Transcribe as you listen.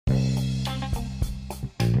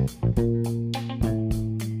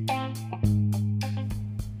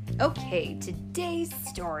Okay, today's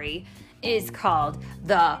story is called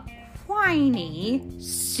The Whiny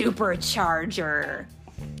Supercharger.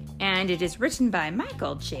 And it is written by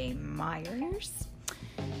Michael J. Myers.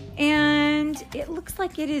 And it looks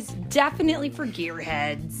like it is definitely for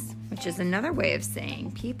gearheads, which is another way of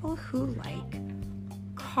saying people who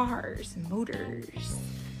like cars, motors.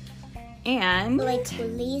 And like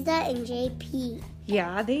Lisa and JP.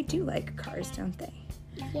 Yeah, they do like cars, don't they?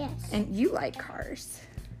 Yes. And you like cars.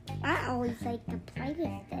 I always like to play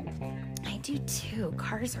with them. I do too.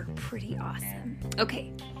 Cars are pretty awesome.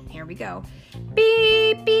 Okay, here we go.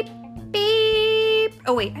 Beep, beep, beep.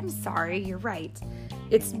 Oh, wait, I'm sorry. You're right.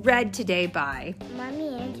 It's read today by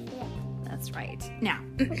Mommy and Phil. That's right. Now,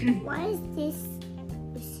 why is this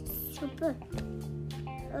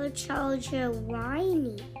supercharger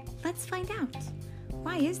whiny? Let's find out.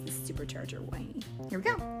 Why is this supercharger whiny? Here we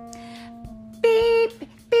go. Beep,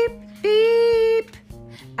 beep, beep.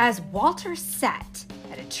 As Walter sat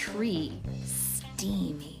at a tree,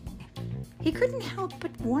 steaming, he couldn't help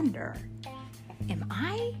but wonder, am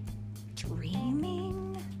I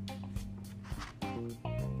dreaming?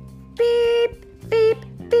 Beep, beep,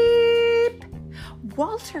 beep.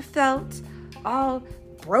 Walter felt all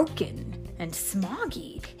broken and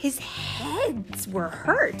smoggy. His heads were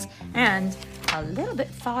hurt and a little bit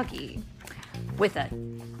foggy. With a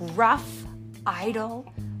rough,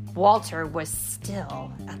 idle Walter was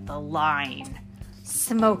still at the line,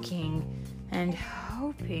 smoking and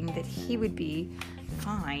hoping that he would be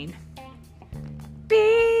fine.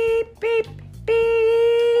 Beep, beep,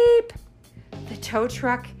 beep. The tow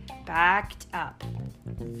truck backed up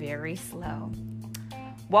very slow.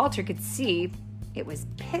 Walter could see it was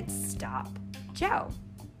Pit Stop Joe.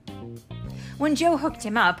 When Joe hooked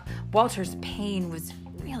him up, Walter's pain was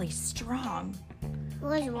really strong.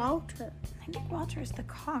 Where's Walter? I think Walter's the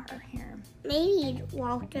car here. Maybe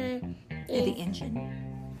Walter is the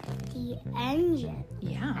engine. The engine?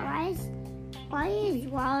 Yeah. Why is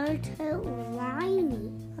Walter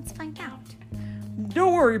whiny? Let's find out.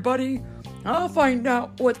 Don't worry, buddy. I'll find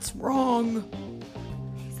out what's wrong.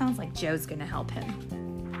 Sounds like Joe's gonna help him.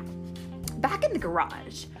 Back in the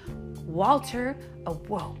garage, Walter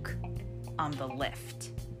awoke on the lift.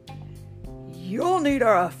 You'll need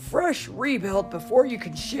a fresh rebuild before you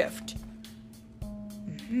can shift.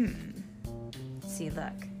 See,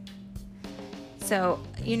 look. So,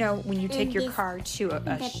 you know, when you take your car to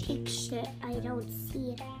the picture, I don't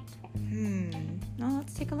see it. Well,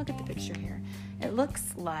 let's take a look at the picture here. It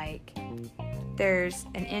looks like there's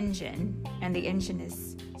an engine, and the engine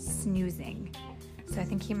is snoozing. So I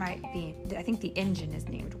think I think the engine is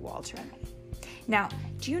named Walter. Now,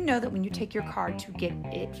 do you know that when you take your car to get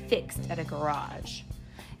it fixed at a garage,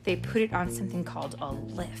 they put it on something called a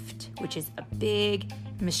lift, which is a big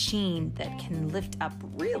machine that can lift up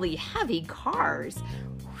really heavy cars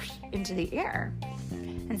into the air.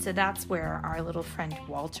 And so that's where our little friend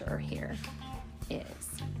Walter here is.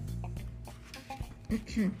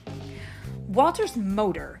 Walter's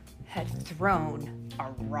motor had thrown a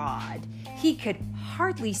rod. He could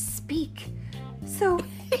hardly speak, so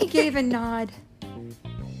he gave a nod.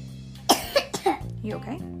 You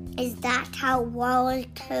okay? Is that how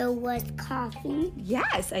Walter was coughing?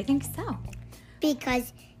 Yes, I think so.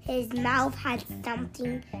 Because his mouth had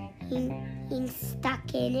something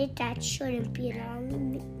stuck in it that shouldn't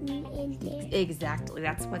belong in there. Exactly,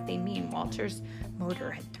 that's what they mean. Walter's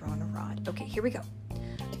motor had thrown a rod. Okay, here we go.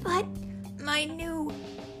 But my new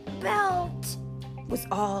belt was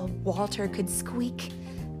all Walter could squeak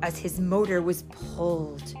as his motor was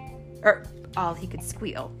pulled. All he could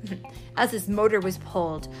squeal as his motor was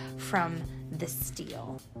pulled from the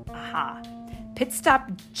steel. Aha. Pit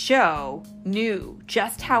Stop Joe knew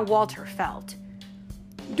just how Walter felt.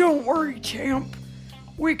 Don't worry, champ.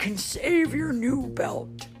 We can save your new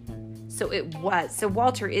belt. So it was. So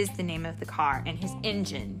Walter is the name of the car, and his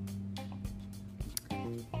engine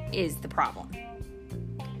is the problem.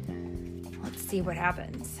 Let's see what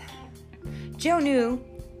happens. Joe knew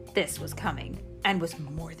this was coming and was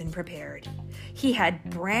more than prepared. He had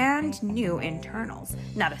brand new internals.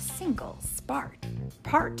 Not a single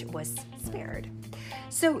part was spared.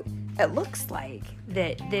 So it looks like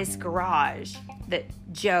that this garage that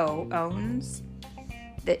Joe owns,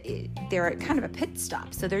 they're at kind of a pit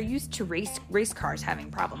stop. So they're used to race cars having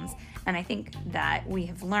problems. And I think that we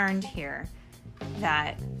have learned here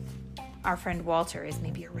that our friend Walter is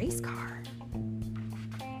maybe a race car.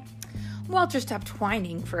 Walter stopped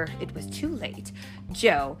whining, for it was too late.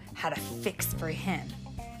 Joe had a fix for him.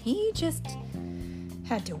 He just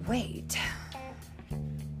had to wait.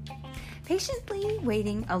 patiently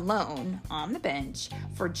waiting alone on the bench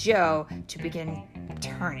for Joe to begin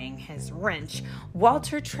turning his wrench.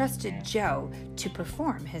 Walter trusted Joe to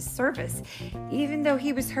perform his service, even though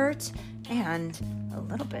he was hurt and a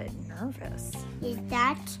little bit nervous. Is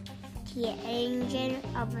that the engine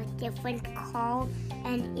of a different car?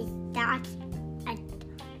 And is that an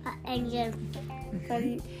engine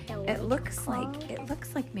from the It looks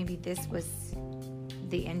like maybe this was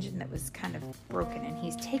the engine that was kind of broken and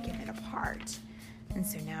he's taken it apart. And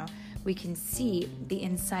so now we can see the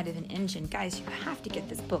inside of an engine. Guys, you have to get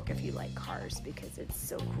this book if you like cars because it's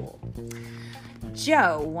so cool.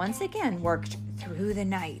 Joe once again worked through the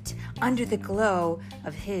night under the glow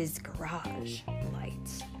of his garage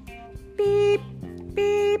lights. Beep,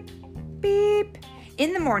 beep, beep.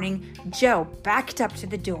 In the morning, Joe backed up to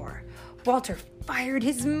the door. Walter fired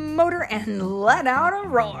his motor and let out a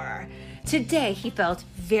roar. Today, he felt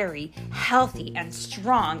very healthy and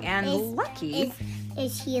strong and lucky.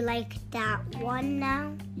 Is he like that one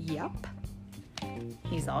now? Yup.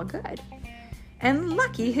 He's all good. And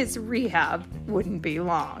lucky his rehab wouldn't be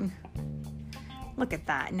long. Look at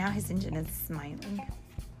that. Now his engine is smiling.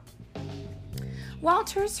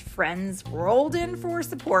 Walter's friends rolled in for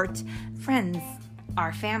support. Friends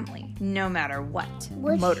are family, no matter what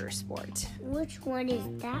motorsport. Which one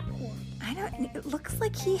is that one? It looks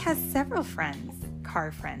like he has several friends,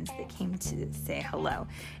 car friends, that came to say hello.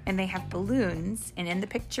 And they have balloons. And in the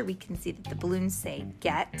picture, we can see that the balloons say,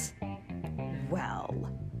 "Get well."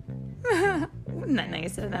 Isn't that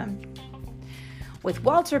nice of them? With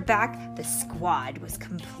Walter back, the squad was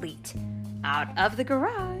complete. Out of the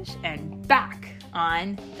garage and back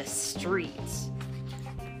on the street.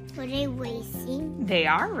 Were they racing? They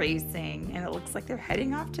are racing, and it looks like they're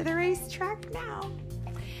heading off to the racetrack now.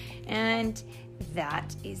 And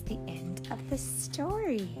that is the end of the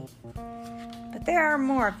story. But there are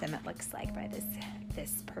more of them, it looks like, by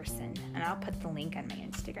this person. And I'll put the link on my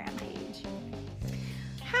Instagram page.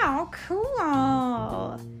 How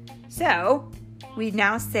cool! So, we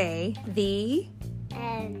now say the...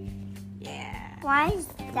 Yeah. Why was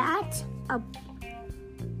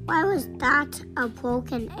that a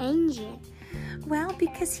broken engine? Well,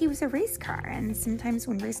 because he was a race car, and sometimes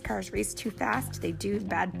when race cars race too fast, they do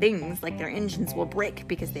bad things, like their engines will break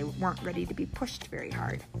because they weren't ready to be pushed very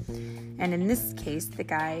hard. And in this case, the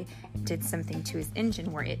guy did something to his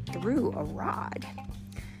engine where it threw a rod.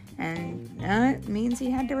 And it means he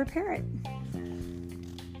had to repair it.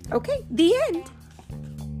 Okay, the end.